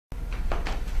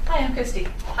I'm Christy.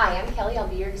 Hi, I'm Kelly. I'll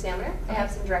be your examiner. I have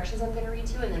some directions I'm going to read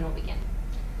to you and then we'll begin.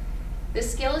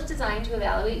 This scale is designed to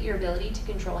evaluate your ability to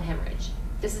control hemorrhage.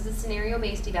 This is a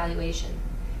scenario-based evaluation.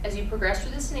 As you progress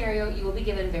through the scenario, you will be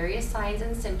given various signs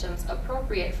and symptoms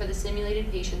appropriate for the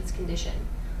simulated patient's condition.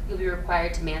 You'll be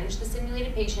required to manage the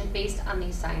simulated patient based on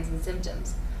these signs and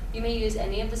symptoms. You may use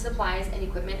any of the supplies and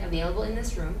equipment available in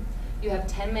this room. You have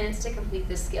 10 minutes to complete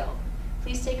this skill.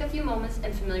 Please take a few moments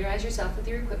and familiarize yourself with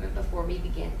your equipment before we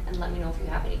begin, and let me know if you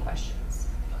have any questions.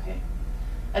 Okay.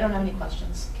 I don't have any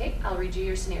questions. Okay, I'll read you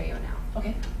your scenario now.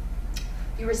 Okay.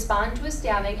 You respond to a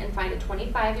stabbing and find a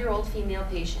 25-year-old female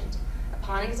patient.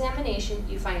 Upon examination,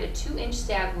 you find a 2-inch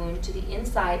stab wound to the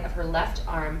inside of her left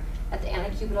arm at the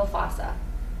antecubital fossa.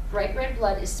 Bright red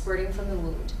blood is spurting from the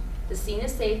wound. The scene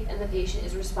is safe and the patient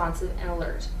is responsive and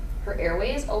alert. Her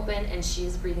airway is open and she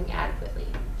is breathing adequately.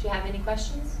 Do you have any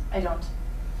questions? I don't.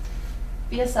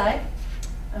 BSI,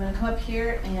 I'm going to come up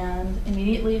here and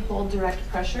immediately hold direct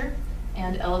pressure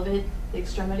and elevate the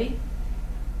extremity.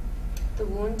 The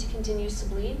wound continues to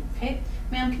bleed. Okay.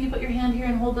 Ma'am, can you put your hand here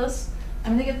and hold this?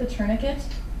 I'm going to get the tourniquet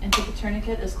and put the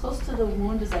tourniquet as close to the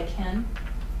wound as I can.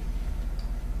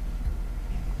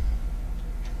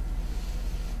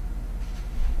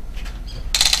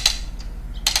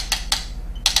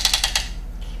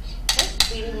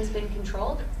 Bleeding has been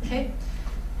controlled. Okay.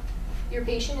 Your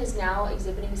patient is now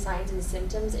exhibiting signs and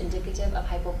symptoms indicative of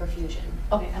hypoperfusion.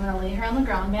 Okay, I'm going to lay her on the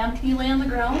ground. Ma'am, can you lay on the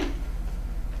ground?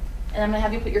 And I'm going to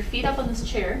have you put your feet up on this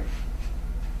chair.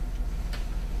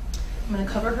 I'm going to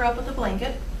cover her up with a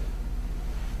blanket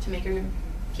to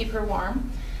keep her warm.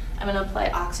 I'm going to apply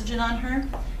oxygen on her,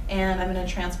 and I'm going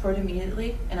to transport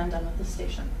immediately, and I'm done with the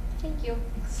station. Thank you.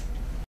 Thanks.